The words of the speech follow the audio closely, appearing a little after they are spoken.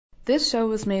This show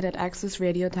was made at Access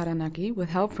Radio Taranaki with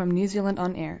help from New Zealand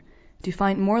On Air. To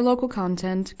find more local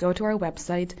content, go to our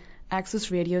website,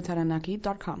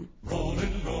 accessradiotaranaki.com.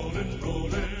 Rollin', rollin',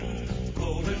 rollin',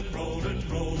 rollin', rollin', rollin',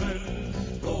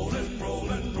 rollin',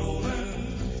 rollin', rollin',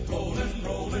 rollin',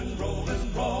 rollin',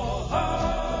 rollin', rawhide.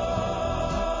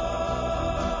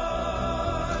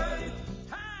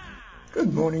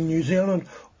 Good morning, New Zealand.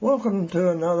 Welcome to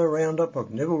another roundup of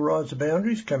Neville Rides the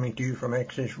Boundaries, coming to you from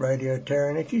Access Radio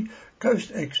Taranaki,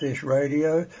 Coast Access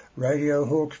Radio, Radio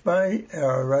Hawke's Bay,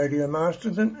 our Radio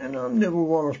Masterton, and I'm Neville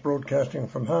Wallace broadcasting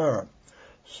from Hara.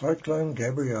 Cyclone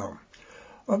Gabrielle.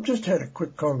 I've just had a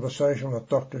quick conversation with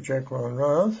Dr. Jacqueline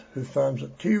Rath, who farms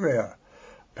at Tirau.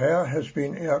 Power has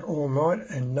been out all night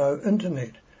and no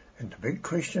internet, and the big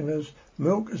question is,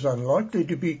 milk is unlikely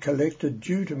to be collected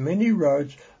due to many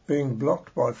roads being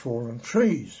blocked by fallen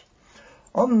trees.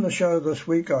 On the show this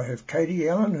week I have Katie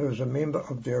Allen, who is a member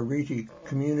of the Arete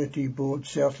Community Board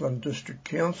Southland District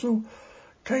Council.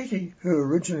 Katie, who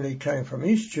originally came from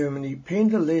East Germany,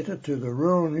 penned a letter to the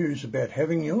Rural News about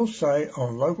having your say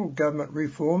on local government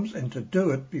reforms and to do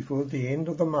it before the end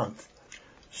of the month.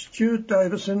 Stuart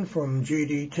Davison from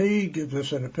GDT gives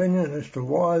us an opinion as to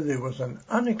why there was an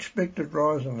unexpected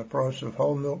rise in the price of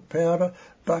whole milk powder,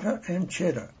 butter and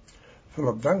cheddar.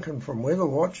 Philip Duncan from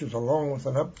Weatherwatch is along with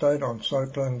an update on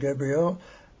Cyclone Gabrielle.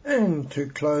 And to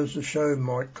close the show,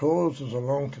 Mike Cawes is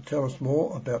along to tell us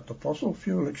more about the fossil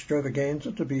fuel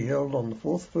extravaganza to be held on the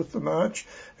 4th, 5th of March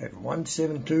at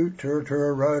 172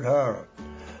 Turatura Road, Hara.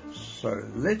 So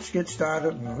let's get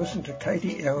started and listen to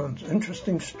Katie Allen's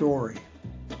interesting story.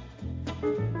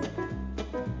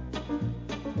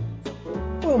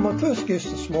 Well, my first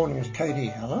guest this morning is Katie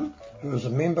Allen, who is a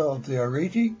member of the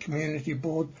Arete Community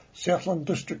Board Southland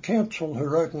District Council, who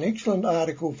wrote an excellent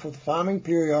article for the farming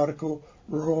periodical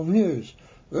Rural News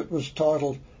that was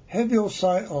titled Have Your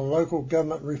Say on Local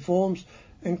Government Reforms,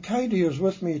 and Katie is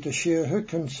with me to share her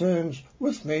concerns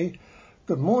with me.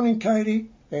 Good morning, Katie,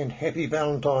 and happy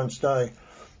Valentine's Day.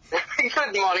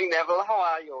 Good morning, Neville. How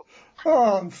are you?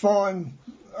 Oh, I'm fine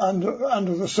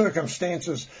under the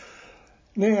circumstances.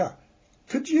 Now,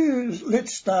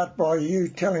 let's start by you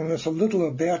telling us a little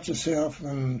about yourself.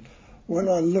 And when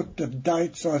I looked at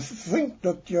dates, I think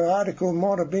that your article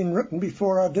might have been written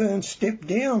before Ardern stepped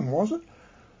down, was it?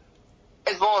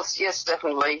 It was, yes,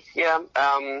 definitely, yeah.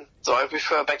 So I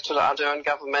refer back to the Ardern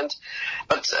government.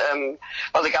 But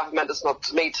the government is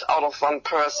not made out of one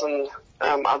person,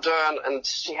 Ardern, and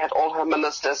she had all her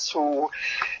ministers who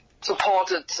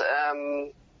supported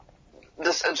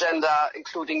this agenda,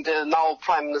 including the now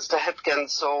Prime Minister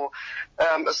Hipkins. So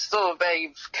it's still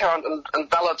very current and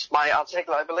valid, my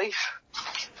article, I believe.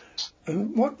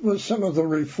 And what were some of the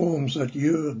reforms that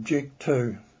you object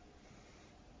to?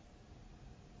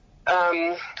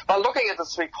 Well, looking at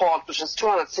this report, which is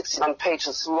 261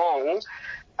 pages long,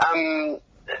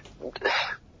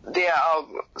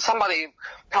 somebody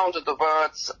counted the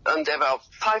words, and there were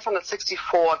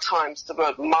 564 times the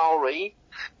word Maori,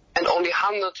 and only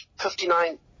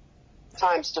 159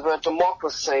 times the word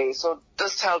democracy. So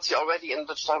this tells you already in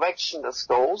which direction this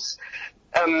goes.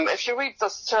 If you read the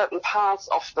certain parts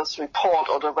of this report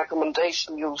or the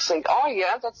recommendation, you think, oh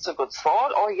yeah, that's a good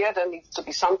thought, oh yeah, there needs to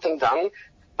be something done.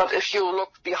 But if you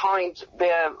look behind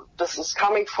where this is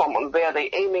coming from and where they're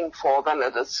aiming for, then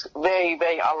it is very,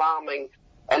 very alarming,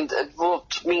 and it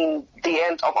would mean the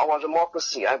end of our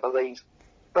democracy, I believe.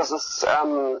 Because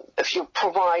if you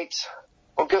provide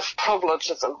or give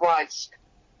privileges and rights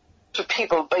to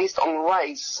people based on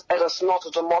race, it is not a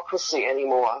democracy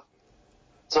anymore.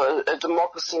 So a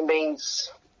democracy means,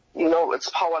 it's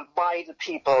powered by the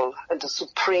people, and the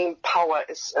supreme power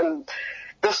is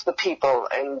with the people.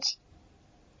 And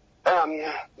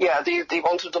they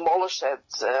want to demolish that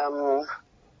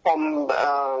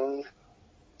from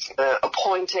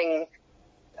appointing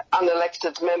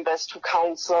unelected members to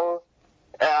council,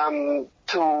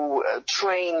 to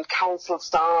train council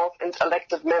staff and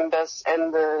elected members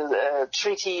in the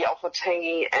Treaty of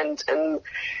Waitangi and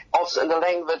also in the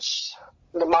language,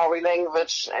 the Maori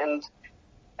language. And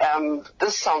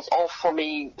this sounds all for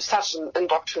me such an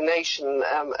indoctrination.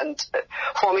 And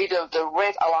for me, the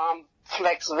red alarm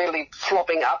flags really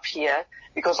flopping up here,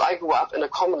 because I grew up in a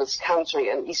communist country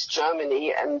in East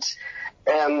Germany, and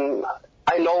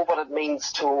I know what it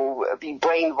means to be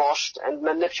brainwashed and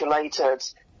manipulated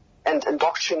and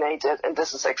indoctrinated, and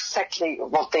this is exactly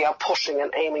what they are pushing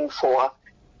and aiming for.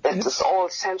 That is all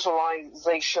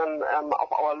centralization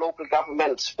of our local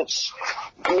government, which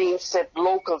means that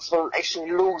locals will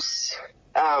actually lose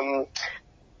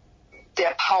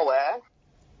their power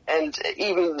And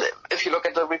even if you look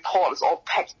at the report, it's all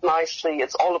packed nicely.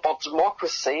 It's all about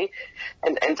democracy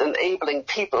and enabling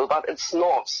people, but it's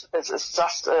not. It's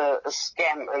just a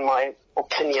scam, in my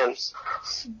opinion.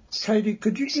 Katie,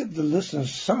 could you give the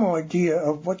listeners some idea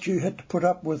of what you had to put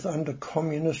up with under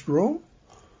communist rule?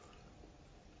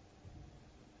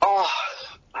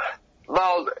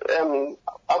 Well,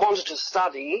 I wanted to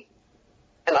study,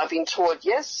 and I've been told,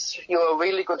 yes, you're a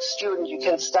really good student, you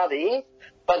can study,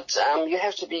 but you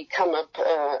have to become a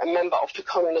member of the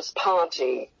Communist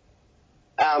Party.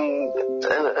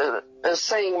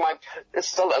 Saying it's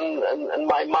still in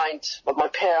my mind, but my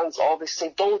parents always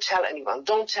say, don't tell anyone,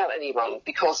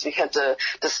 because we had the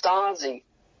Stasi,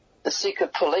 the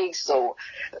secret police, so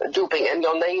duping in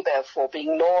your neighbor for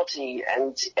being naughty,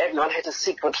 and everyone had a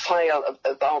secret file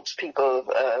about people.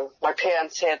 My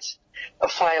parents had a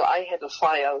file, I had a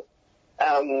file.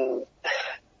 And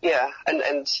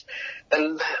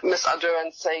Miss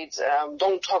Ardern said,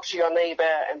 don't talk to your neighbor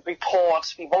and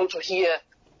report. We want to hear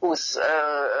who's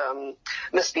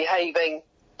misbehaving.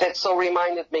 That so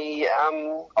reminded me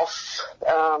of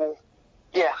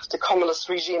the communist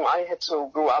regime I had to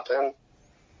grow up in.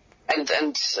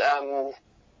 And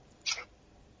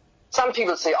some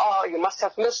people say, oh, you must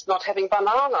have missed not having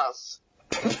bananas.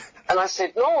 And I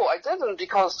said, no, I didn't,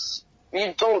 because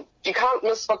you can't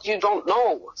miss what you don't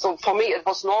know. So for me, it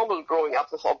was normal growing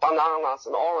up with all bananas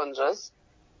and oranges.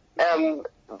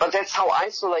 But that's how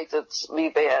isolated we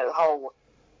were, how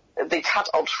they cut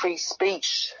out free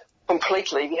speech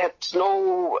completely. We had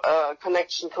no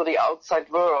connection to the outside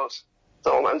world.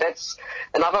 So, and that's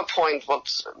another point, what,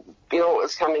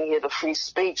 is coming here, the free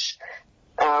speech,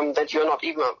 that you're not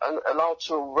even allowed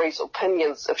to raise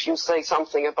opinions if you say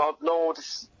something about, all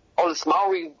this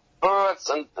Maori words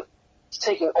and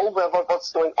taking over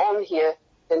what's going on here,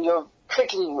 then you're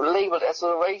quickly labeled as a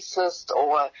racist,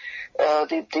 or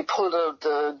they pull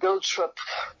the guilt trip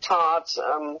card,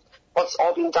 what's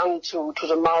all been done to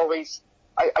the Maoris.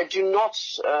 I do not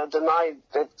deny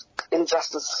that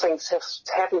injustice things have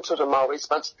happened to the Maoris,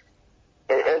 but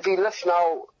we live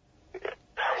now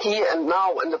here and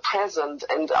now in the present,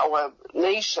 and our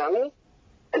nation,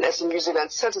 and as a New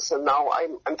Zealand citizen now,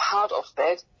 I'm part of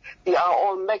that. We are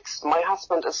all mixed. My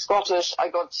husband is Scottish. I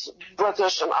got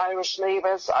British and Irish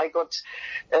neighbors. I got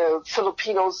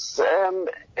Filipinos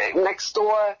next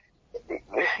door.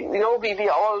 We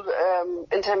are all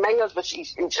intermingled with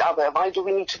each other. Why do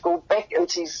we need to go back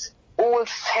into these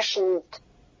old-fashioned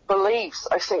beliefs?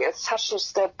 I think it's such a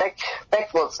step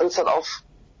backwards instead of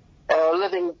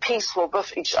living peaceful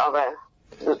with each other.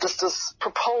 This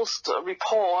proposed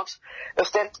report,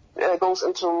 if that goes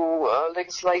into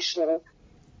legislation,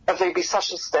 it will be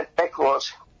such a step backward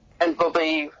and will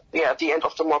be the end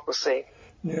of democracy.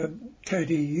 Now,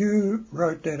 Katie, you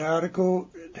wrote that article.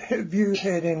 Have you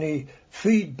had any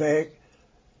feedback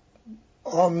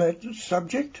on that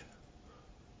subject?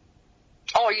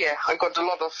 Oh, yeah, I got a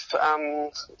lot of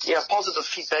positive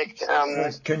feedback.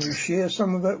 Can you share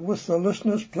some of that with the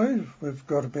listeners, please? We've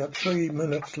got about 3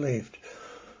 minutes left.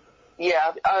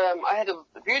 Yeah, I had a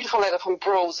beautiful letter from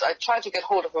Bruce. I tried to get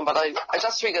hold of him, but I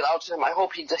just read it out to him. I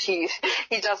hope he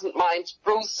doesn't mind.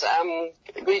 Bruce,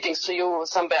 greetings to you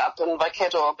somewhere up in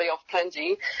Waikato or Bay of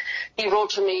Plenty. He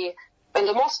wrote to me, when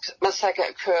the mosque massacre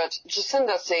occurred,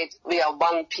 Jacinda said, we are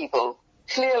one people.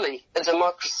 Clearly a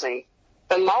democracy.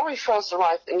 When Maori first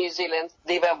arrived in New Zealand,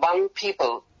 they were one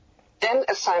people. Then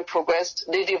as time progressed,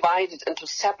 they divided into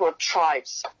separate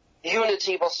tribes.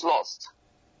 Unity was lost.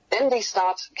 Then they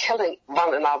start killing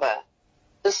one another.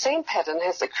 The same pattern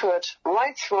has occurred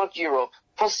right throughout Europe.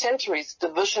 For centuries,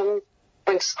 division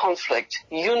brings conflict.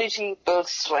 Unity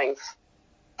builds strength.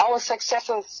 Our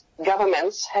successive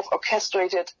governments have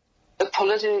orchestrated a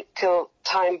political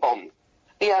time bomb.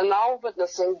 We are now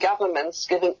witnessing governments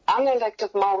giving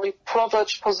unelected Maori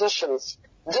privileged positions.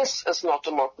 This is not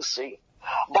democracy.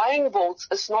 Buying votes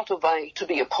is not a way to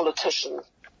be a politician.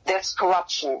 That's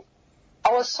corruption.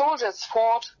 Our soldiers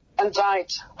fought and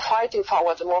died fighting for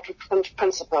our democratic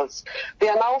principles. We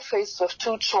are now faced with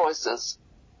two choices.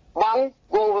 One,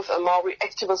 go with a Maori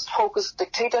activist-focused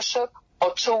dictatorship,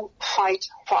 or two, fight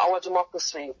for our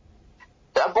democracy.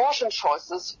 The abortion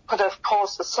choices could have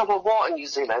caused a civil war in New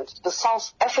Zealand. The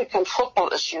South African football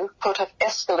issue could have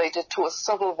escalated to a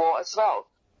civil war as well.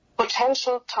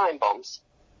 Potential time bombs.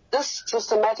 This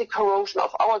systematic corrosion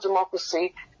of our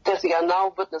democracy that we are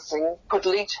now witnessing could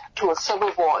lead to a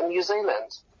civil war in New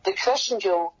Zealand. The question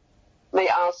you may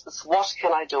ask is, what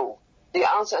can I do? The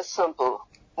answer is simple: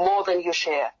 more than you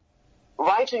share.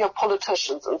 Write to your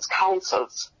politicians and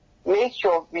councils. Make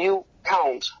your view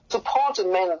count. Support the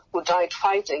men who died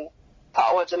fighting for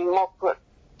our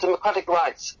democratic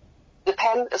rights. The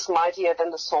pen is mightier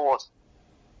than the sword.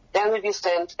 Then we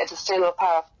stand at the standard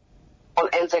path on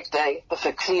Anzac Day with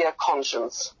a clear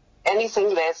conscience.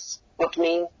 Anything less would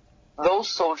mean those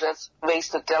soldiers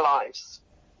wasted their lives.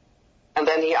 And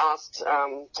then he asked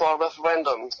for a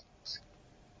referendum.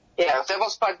 Yeah, that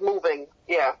was quite moving,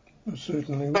 yeah.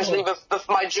 Certainly. Especially with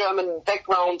my German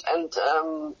background and,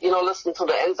 listen to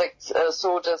the Anzac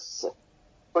soldiers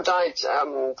who died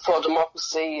for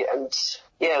democracy, and,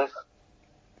 yeah,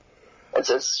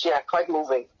 it's quite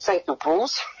moving. Thank you,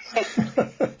 Bruce.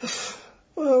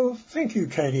 Well, thank you,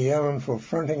 Katie Allen, for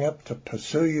fronting up to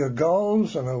pursue your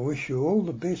goals, and I wish you all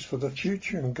the best for the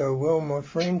future and go well, my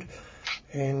friend.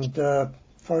 And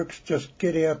folks, just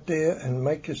get out there and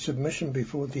make your submission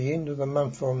before the end of the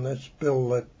month on this bill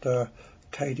that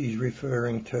Katie's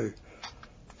referring to.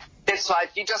 That's right.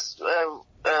 You just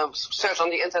search on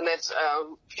the internet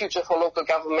Future for Local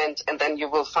Government, and then you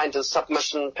will find a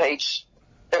submission page.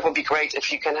 That would be great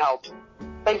if you can help.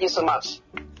 Thank you so much.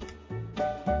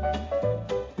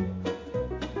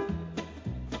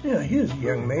 Now, here's a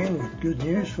young man with good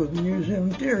news for the New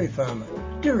Zealand dairy farmer.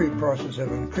 Dairy prices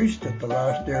have increased at the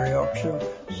last dairy auction,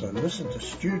 so listen to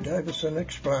Stu Davison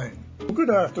explain. Well, good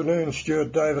afternoon,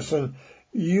 Stuart Davison.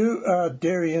 You are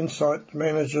Dairy Insight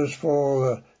Managers for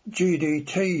the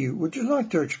GDT. Would you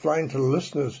like to explain to the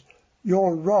listeners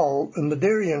your role in the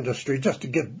dairy industry, just to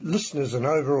give listeners an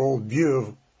overall view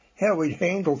of how we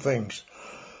handle things?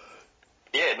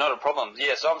 Yeah, not a problem.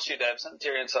 Yeah, so I'm Stu Davison,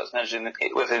 Dairy Insights Manager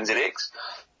with NZX.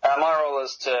 My role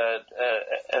is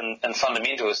in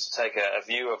fundamental, is to take a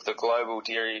view of the global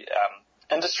dairy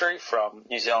industry, from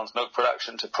New Zealand's milk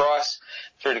production to price,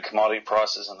 through to commodity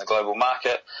prices in the global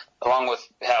market, along with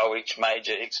how each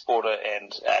major exporter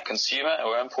and consumer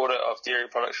or importer of dairy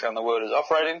products around the world is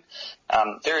operating.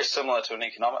 Very similar to an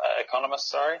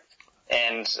economist,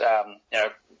 and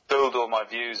build all my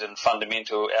views and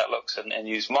fundamental outlooks and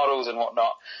use models and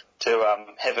whatnot to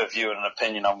have a view and an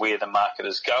opinion on where the market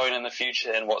is going in the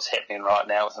future and what's happening right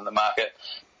now within the market.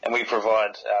 And we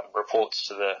provide reports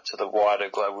to the wider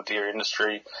global dairy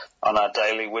industry on a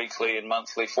daily, weekly and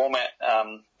monthly format,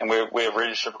 and we're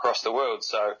registered across the world.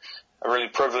 So a really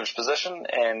privileged position,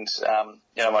 and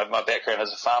my background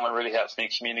as a farmer really helps me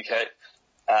communicate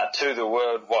to the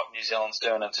world what New Zealand's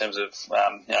doing in terms of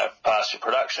pasture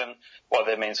production, what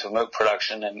that means for milk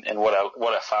production, and what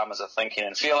our farmers are thinking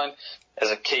and feeling. As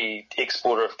a key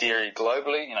exporter of dairy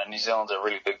globally, New Zealand's a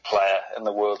really big player in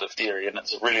the world of dairy, and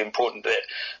it's really important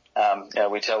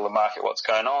that we tell the market what's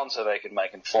going on so they can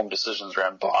make informed decisions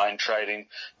around buying, trading,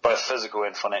 both physical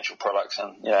and financial products,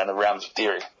 and in the realms of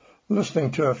dairy.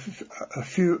 Listening to a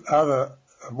few other,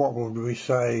 what would we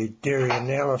say, dairy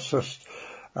analysts,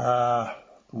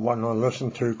 one I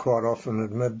listen to quite often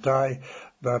at midday,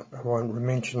 but I won't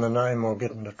mention the name, I'll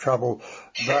get into trouble.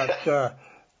 But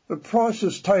the price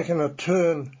has taken a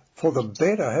turn for the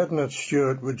better, hasn't it,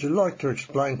 Stuart? Would you like to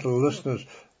explain to the listeners,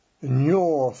 in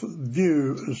your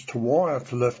view, as to why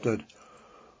it's lifted?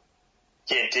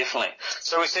 Yeah, definitely.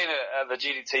 So we've seen the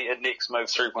GDT index move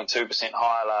 3.2%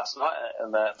 higher last night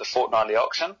in the fortnightly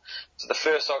auction. So the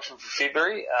first auction for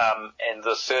February, and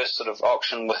the first sort of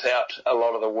auction without a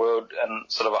lot of the world in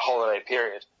sort of a holiday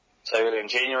period. So early in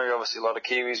January, obviously a lot of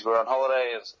Kiwis were on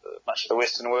holiday, as much of the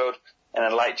Western world. And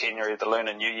in late January, the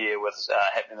Lunar New Year was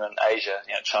happening in Asia,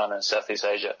 China and Southeast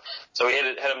Asia. So we had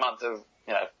a month of,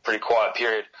 pretty quiet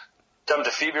period. Come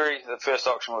to February, the first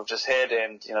auction we've just had,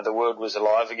 and, the world was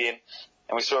alive again.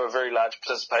 And we saw a very large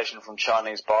participation from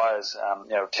Chinese buyers,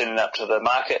 turning up to the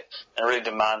market and really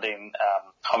demanding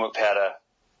whole milk powder,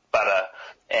 butter,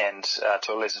 and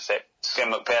to a lesser fact, skim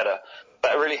milk powder,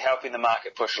 but really helping the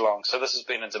market push along. So this has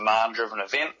been a demand-driven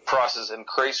event. Prices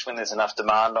increase when there's enough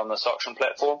demand on this auction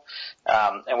platform.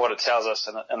 And what it tells us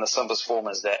in the simplest form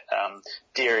is that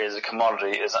dairy as a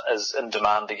commodity is in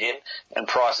demand again, and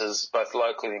prices both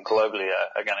locally and globally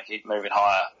are going to keep moving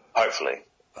higher, hopefully.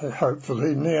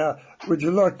 Hopefully. Now, would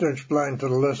you like to explain to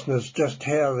the listeners just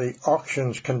how the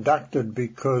auction's conducted?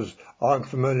 Because I'm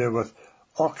familiar with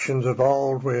auctions of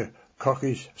old where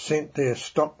cockies sent their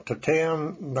stock to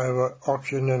town. They were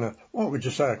auctioned in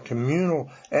a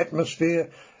communal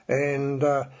atmosphere, and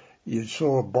you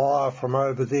saw a buyer from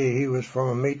over there. He was from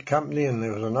a meat company, and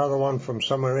there was another one from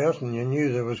somewhere else, and you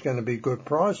knew there was going to be good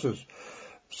prices.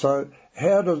 So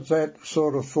how does that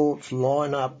sort of thoughts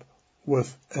line up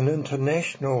with an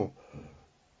international?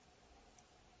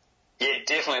 Yeah,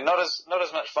 definitely. Not as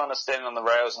much fun as standing on the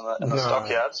rails in the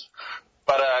stockyards,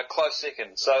 but a close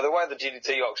second. So the way the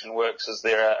GDT auction works is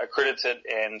there are accredited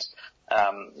and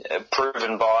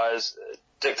proven buyers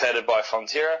dictated by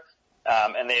Fonterra,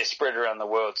 and they're spread around the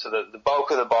world. So the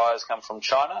bulk of the buyers come from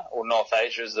China, or North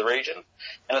Asia is the region,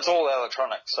 and it's all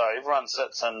electronic. So everyone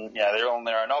sits in, they're all in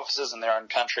their own offices in their own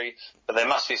country, but they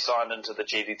must be signed into the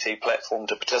GDT platform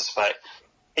to participate.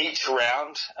 Each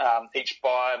round, each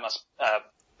buyer must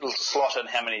slot in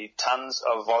how many tons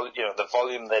of the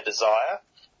volume they desire,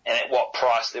 and at what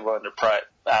price they're willing to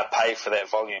pay for that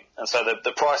volume. And so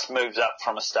the price moves up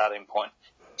from a starting point.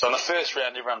 So in the first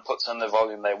round, everyone puts in the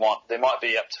volume they want. There might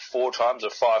be up to 4 times or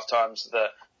 5 times the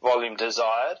volume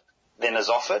desired than is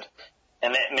offered,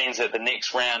 and that means that the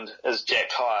next round is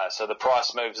jacked higher. So the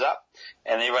price moves up,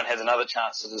 and everyone has another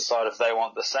chance to decide if they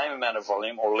want the same amount of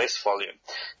volume or less volume.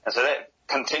 And so that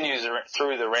continues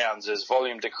through the rounds as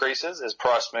volume decreases, as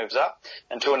price moves up,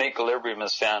 until an equilibrium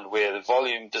is found where the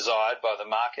volume desired by the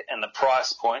market and the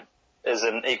price point is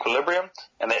in equilibrium,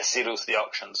 and that settles the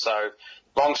auction. So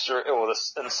long story,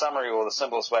 in summary, or the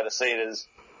simplest way to see it is,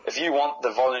 if you want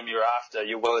the volume you're after,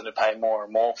 you're willing to pay more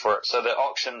and more for it. So the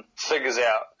auction figures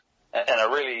out, in a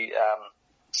really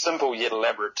simple yet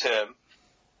elaborate term,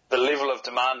 the level of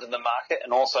demand in the market,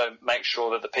 and also make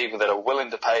sure that the people that are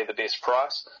willing to pay the best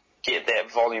price get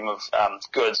that volume of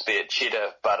goods, be it cheddar,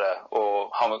 butter,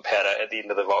 or whole milk powder at the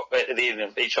end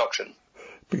of each auction.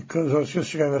 Because I was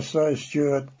just going to say,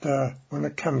 Stuart, when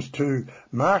it comes to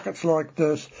markets like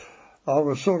this, I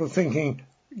was sort of thinking,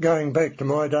 going back to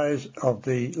my days of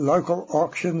the local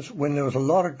auctions, when there was a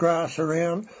lot of grass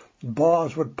around,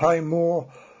 buyers would pay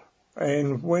more,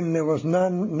 and when there was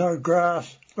no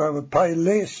grass, they would pay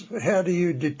less. How do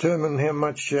you determine how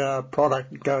much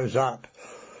product goes up?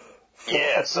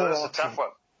 Yeah, so that's a tough one.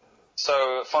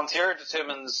 So Fonterra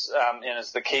determines, and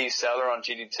is the key seller on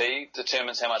GDT,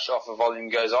 determines how much offer volume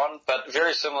goes on, but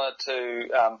very similar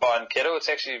to buying cattle, it's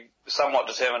actually somewhat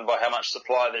determined by how much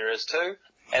supply there is too,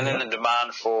 and then the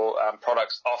demand for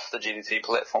products off the GDT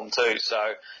platform too.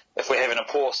 So if we're having a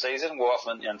poor season, we'll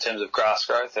often, in terms of grass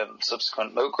growth and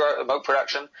subsequent milk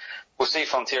production, we'll see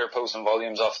Fonterra pull some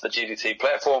volumes off the GDT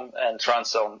platform and try and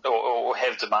sell or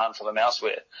have demand for them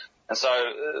elsewhere. And so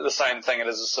the same thing, it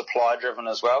is a supply driven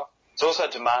as well. It's also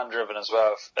demand driven as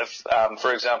well. If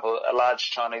for example, a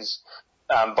large Chinese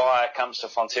buyer comes to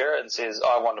Fonterra and says,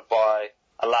 I want to buy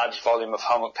a large volume of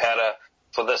whole milk powder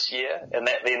for this year, and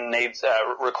that then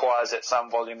requires that some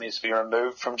volume needs to be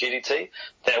removed from GDT,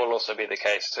 that will also be the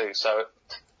case too. So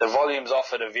the volumes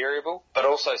offered are variable, but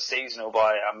also seasonal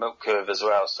by our milk curve as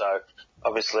well. So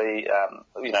obviously,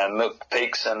 milk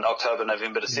peaks in October,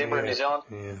 November, December in New Zealand,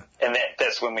 and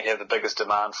that's when we have the biggest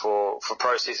demand for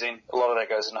processing. A lot of that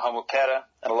goes into whole milk powder,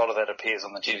 and a lot of that appears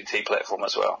on the GDT platform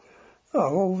as well.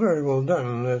 Oh, well, very well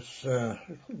done. That's a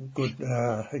good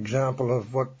example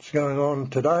of what's going on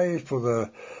today for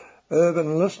the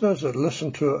urban listeners that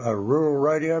listen to a rural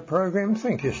radio program.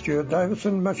 Thank you, Stuart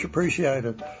Davidson. Much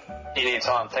appreciated.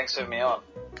 Anytime. Thanks for having me on.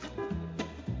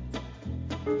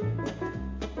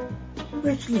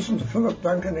 Let's listen to Philip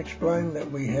Duncan explain that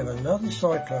we have another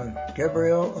cyclone,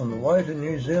 Gabrielle, on the way to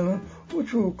New Zealand,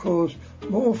 which will cause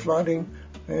more flooding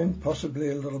and possibly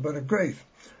a little bit of grief.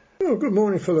 Well, good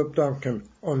morning, Philip Duncan.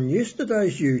 On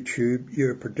yesterday's YouTube,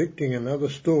 you're predicting another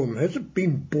storm. Has it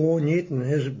been born yet, and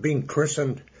has it been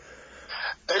christened?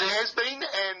 It has been,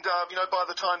 and by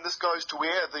the time this goes to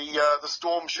air, the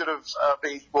storm should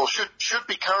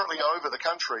be currently over the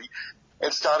country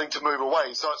and starting to move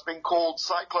away. So it's been called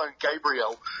Cyclone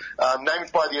Gabrielle,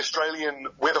 named by the Australian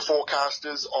weather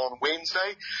forecasters on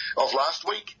Wednesday of last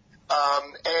week.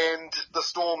 And the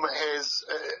storm is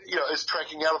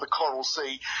tracking out of the Coral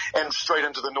Sea and straight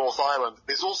into the North Island.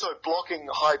 There's also blocking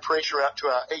high pressure out to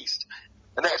our east,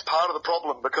 and that's part of the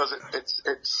problem because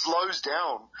it slows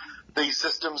down these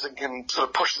systems and can sort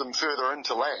of push them further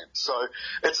into land. So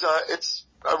it's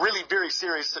a really very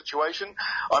serious situation.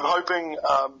 I'm hoping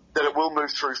that it will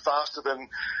move through faster than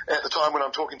at the time when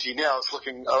I'm talking to you now. It's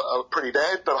looking pretty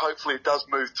bad, but hopefully it does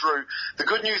move through. The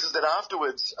good news is that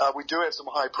afterwards we do have some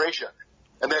high pressure,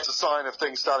 and that's a sign of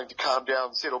things starting to calm down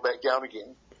and settle back down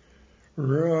again.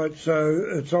 Right, so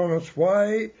it's on its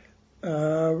way.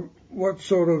 What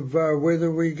sort of weather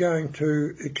are we going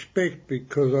to expect?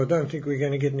 Because I don't think we're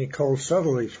going to get any cold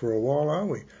southerlies for a while, are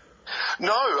we?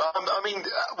 No,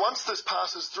 once this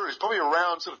passes through, it's probably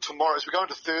around sort of tomorrow, as we go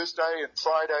into Thursday and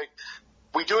Friday,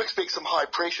 we do expect some high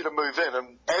pressure to move in,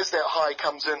 and as that high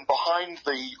comes in behind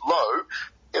the low,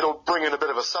 it'll bring in a bit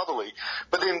of a southerly.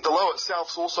 But then the low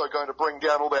itself is also going to bring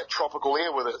down all that tropical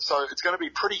air with it, so it's going to be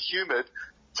pretty humid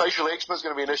facial eczema is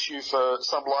going to be an issue for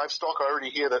some livestock. I already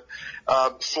hear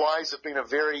that flies have been a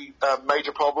very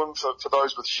major problem for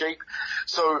those with sheep.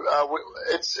 So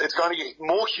it's going to get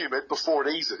more humid before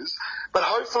it eases. But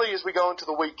hopefully as we go into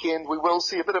the weekend, we will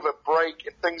see a bit of a break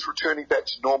and things returning back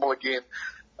to normal again,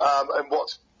 and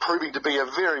what's proving to be a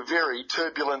very, very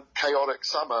turbulent, chaotic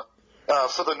summer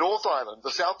for the North Island.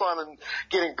 The South Island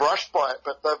getting brushed by it,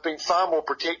 but they've been far more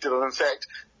protected. And in fact,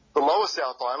 the lower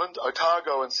South Island,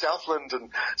 Otago and Southland and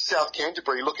South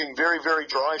Canterbury, looking very, very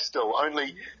dry still.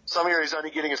 Some areas only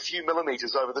getting a few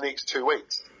millimetres over the next 2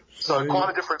 weeks. So quite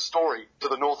a different story to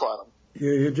the North Island.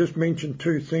 Yeah, you just mentioned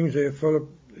two things there, Philip.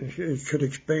 You could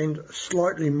expand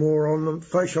slightly more on them.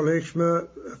 Facial eczema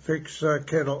affects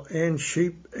cattle and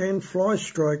sheep, and fly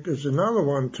strike is another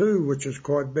one too, which is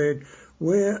quite bad.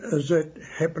 Where is that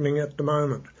happening at the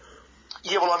moment?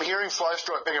 Yeah, well, I'm hearing fly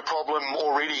strike being a problem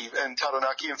already in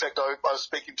Taranaki. In fact, I was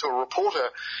speaking to a reporter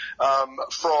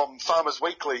from Farmers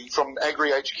Weekly from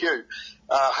Agri HQ,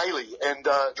 Hayley and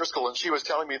Driscoll, and she was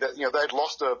telling me that they'd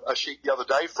lost a sheep the other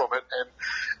day from it, and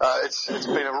it's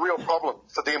been a real problem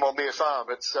for them on their farm.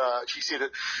 She said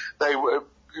they were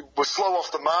slow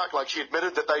off the mark. Like, she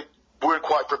admitted that they weren't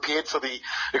quite prepared for the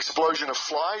explosion of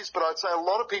flies, but I'd say a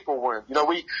lot of people weren't.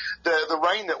 The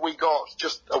rain that we got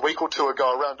just a week or two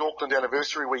ago around Auckland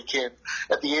Anniversary Weekend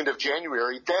at the end of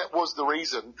January, that was the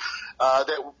reason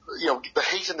the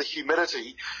heat and the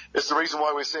humidity is the reason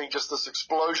why we're seeing just this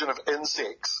explosion of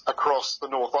insects across the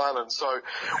North Island. So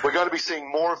we're going to be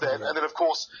seeing more of that. And then, of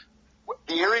course,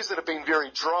 the areas that have been very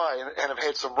dry and have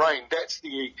had some rain, that's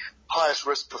the highest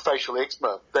risk for facial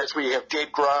eczema. That's where you have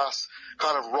dead grass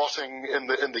kind of rotting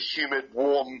in the humid,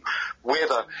 warm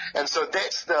weather. And so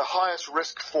that's the highest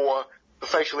risk for the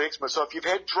facial eczema. So if you've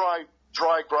had dry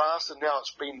grass and now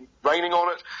it's been raining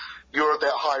on it, you're at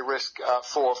that high risk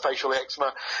for facial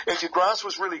eczema. If your grass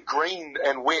was really green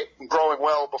and wet and growing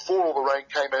well before all the rain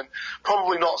came in,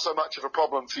 probably not so much of a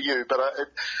problem for you, but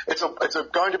it's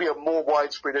going to be a more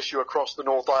widespread issue across the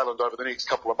North Island over the next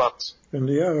couple of months. And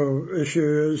the other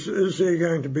issue is there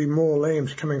going to be more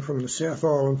lambs coming from the South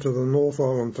Island to the North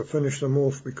Island to finish them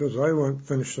off? Because they won't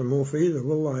finish them off either,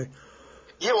 will they?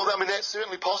 Yeah, well, I mean, that's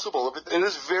certainly possible. It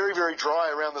is very, very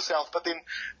dry around the south, but then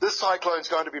this cyclone's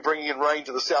going to be bringing in rain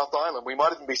to the South Island. We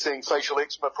might even be seeing facial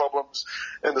eczema problems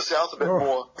in the south a bit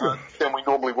more than we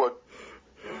normally would.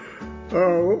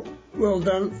 Oh, well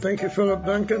done. Thank you, Philip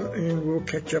Duncan, and we'll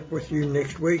catch up with you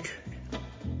next week.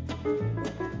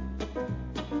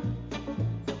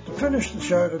 To finish the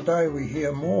show today, we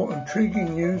hear more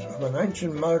intriguing news of an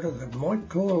ancient motor that Mike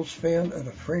Coyles found at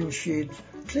a friend's shed's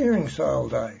clearing sale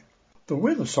day. The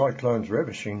weather cyclones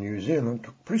ravishing New Zealand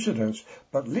took precedence,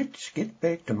 but let's get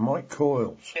back to Mike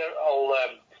Coyles.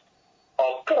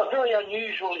 I've got a very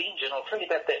unusual engine. I'll tell you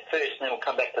about that first, and then we'll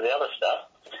come back to the other stuff.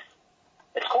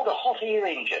 It's called a hot air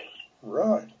engine.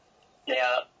 Right.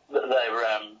 Now,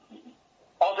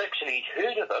 I've actually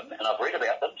heard of them, and I've read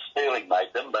about them. Stirling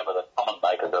made them. They were the common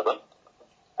makers of them.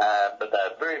 But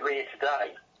they're very rare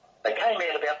today. They came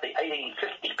out about the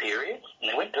 1850 period, and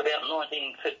they went to about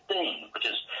 1915, which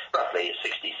is roughly a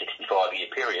 60-65 year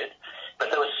period.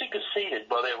 But they were superseded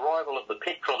by the arrival of the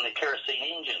petrol and the kerosene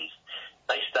engines.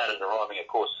 They started arriving, of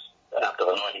course, after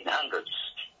the 1900s.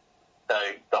 So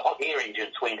the hot air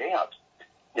engines went out.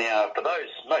 Now, for those,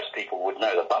 most people would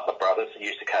know the Butler brothers who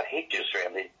used to cut hedges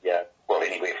around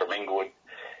anywhere from Inglewood,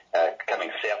 coming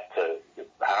south to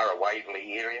Hara,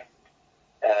 Waverley area.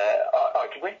 I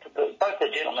went to both the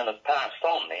gentlemen have passed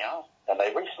on now, and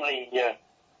they recently,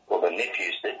 the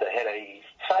nephews did, they had a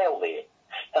sale there.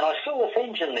 And I saw this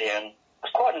engine there and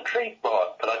was quite intrigued by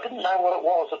it, but I didn't know what it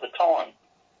was at the time.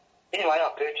 Anyway, I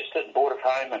purchased it and brought it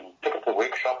home and took it to the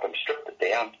workshop and stripped it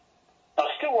down. I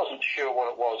still wasn't sure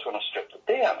what it was when I stripped it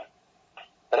down.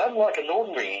 But unlike an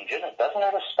ordinary engine, it doesn't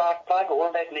have a spark plug or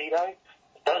a magneto.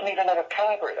 It doesn't even have a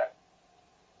carburetor.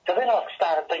 So then I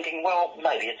started thinking, well,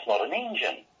 maybe it's not an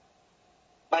engine.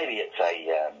 Maybe it's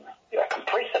a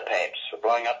compressor, perhaps, for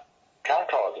blowing up car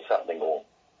tyres or something, or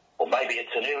maybe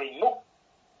it's an early milk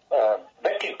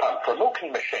vacuum pump for a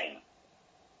milking machine.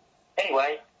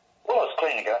 Anyway, while I was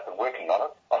cleaning it up and working on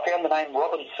it, I found the name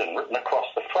Robinson written across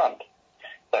the front.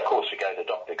 So, of course, we go to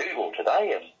Dr. Google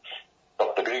today, and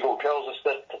Dr. Google tells us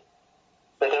that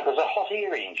it was a hot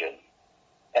air engine.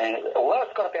 And although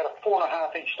it's got about a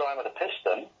 4.5-inch diameter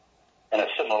piston and a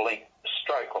similar length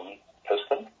stroke on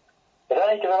piston, it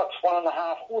only develops 1.5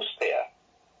 horsepower.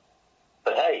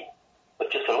 But hey,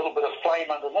 with just a little bit of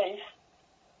flame underneath,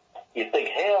 you'd think,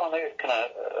 how on earth can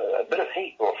a bit of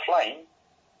heat or a flame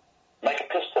make a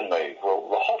piston move? Well,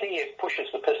 the hot air pushes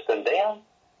the piston down,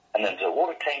 and then there's a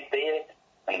water tank there,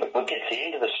 And it gets the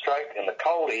end of the stroke, and the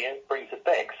cold air brings it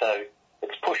back. So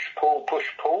it's push, pull.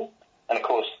 And, of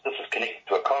course, this is connected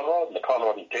to a conrod, and the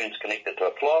conrod in turn is connected to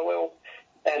a flywheel.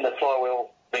 And the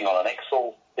flywheel, being on an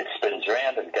axle, it spins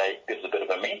around and gives a bit of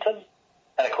momentum.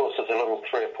 And, of course, there's a little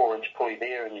 3 or 4 inch pulley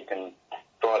there, and you can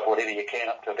drive whatever you can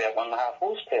up to about 1.5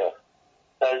 horsepower.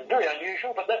 So very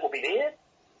unusual, but that will be there.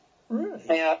 Really?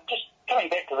 Now, just coming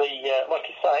back to the, like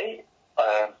you say,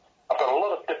 I've got a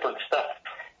lot of different stuff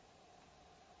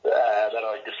that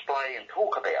I display and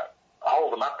talk about. I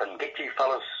hold them up and get you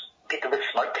fellas, get to the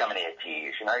smoke coming out to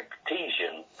you, tease you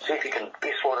and see if you can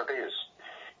guess what it is.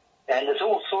 And there's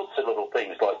all sorts of little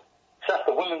things like stuff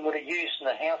the women would have used in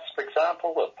the house, for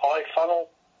example, a pie funnel,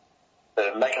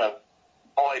 making a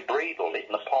pie breathe or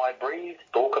letting the pie breathe,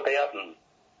 talk about and,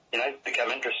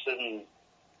 become interested in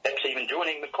perhaps even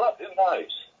joining the club, who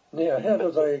knows? Now, how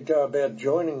do they go about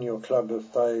joining your club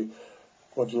if they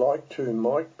would like to,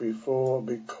 Mike,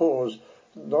 because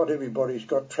not everybody's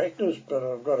got tractors, but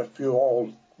I've got a few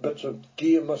old bits of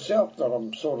gear myself that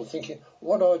I'm sort of thinking,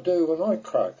 what do I do when I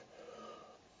croak?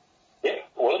 Yeah,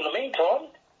 well, in the meantime,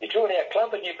 you join our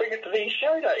club and you bring it to these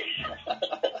show days.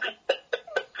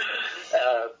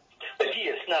 But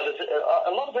yes, no, there's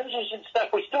a lot of interesting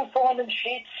stuff. We still find in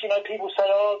sheds, people say,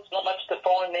 it's not much to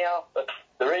find now, but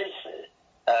there is.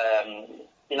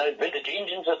 Vintage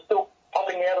engines are still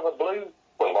popping out of the blue.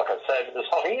 Well, like I say, this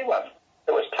hot air one,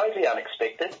 it was totally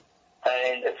unexpected,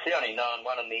 and it's the only known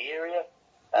one in the area.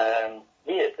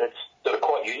 It's sort of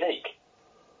quite unique.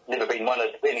 Never been one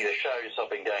at any of the shows. I've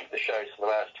been going to the shows for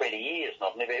the last 20 years, and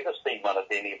I've never ever seen one at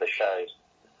any of the shows.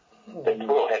 But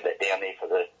we'll have that down there for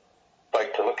the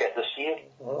folk to look at this year.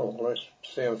 Well, that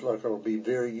sounds like it'll be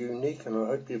very unique, and I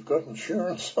hope you've got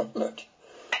insurance on it.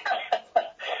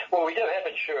 Well, we do have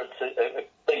insurance if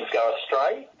things go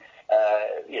astray,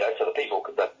 so the people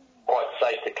are quite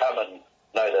safe to come and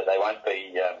know that they won't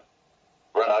be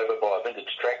run over by a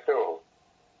vintage tractor, or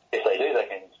if they do,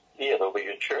 there'll be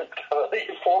insurance cover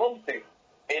there for them to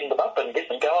end them up and get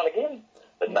them going again.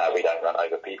 But no, we don't run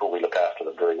over people. We look after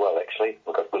them very well, actually.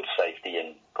 We've got good safety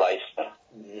in place.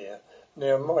 Yeah.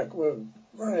 Now, Mike, we're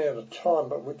running out of time,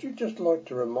 but would you just like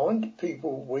to remind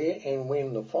people where and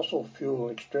when the Fossil Fuel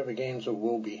Extravaganza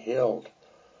will be held?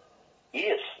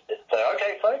 Yes.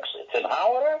 Okay, folks, it's in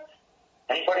Hawera.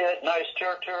 Anybody that knows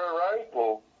Turatura Road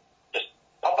will just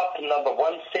pop up to number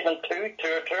 172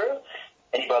 Turatura.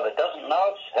 Anybody that doesn't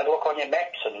know it, have a look on your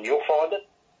maps and you'll find it.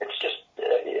 It's just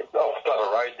off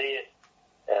Glover Road there.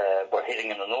 We're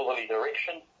heading in the northerly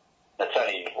direction. It's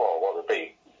only, what would it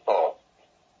be? 1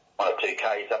 or 2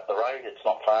 k's up the road. It's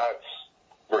not far. It's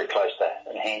very close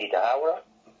to and handy to Hawera.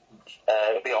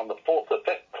 It'll be on the 4th or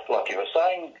 5th, like you were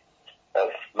saying, of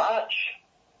March.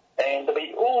 And there'll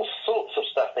be all sorts of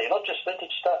stuff there, not just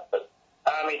vintage stuff, but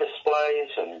army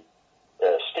displays and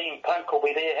steampunk will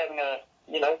be there having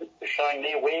showing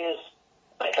their wares.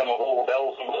 They come with all the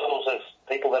bells and whistles, as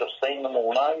people that have seen them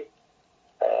will know.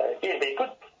 It'll be a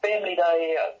good family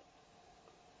day out.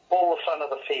 All the fun of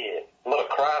the fair. A lot of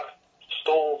craft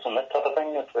stalls and that type of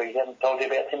thing, if we haven't told you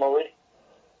about them already.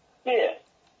 Yeah.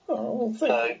 Oh, well,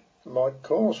 thank you, Mike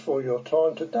Coles, for your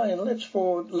time today, and let's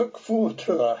look forward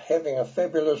to having a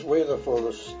fabulous weather for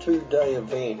this 2-day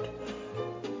event.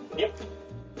 Yep.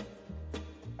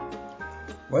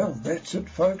 Well, that's it,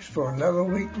 folks, for another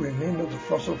week. Remember the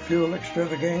Fossil Fuel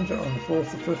Extravaganza on the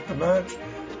 4th or 5th of March,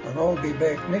 and I'll be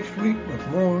back next week with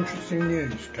more interesting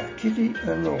news. Ka kite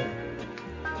anō.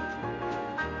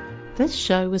 This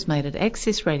show was made at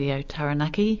Access Radio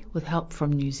Taranaki with help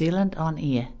from New Zealand On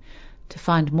Air. To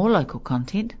find more local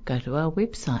content, go to our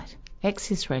website,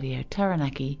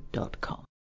 accessradiotaranaki.com.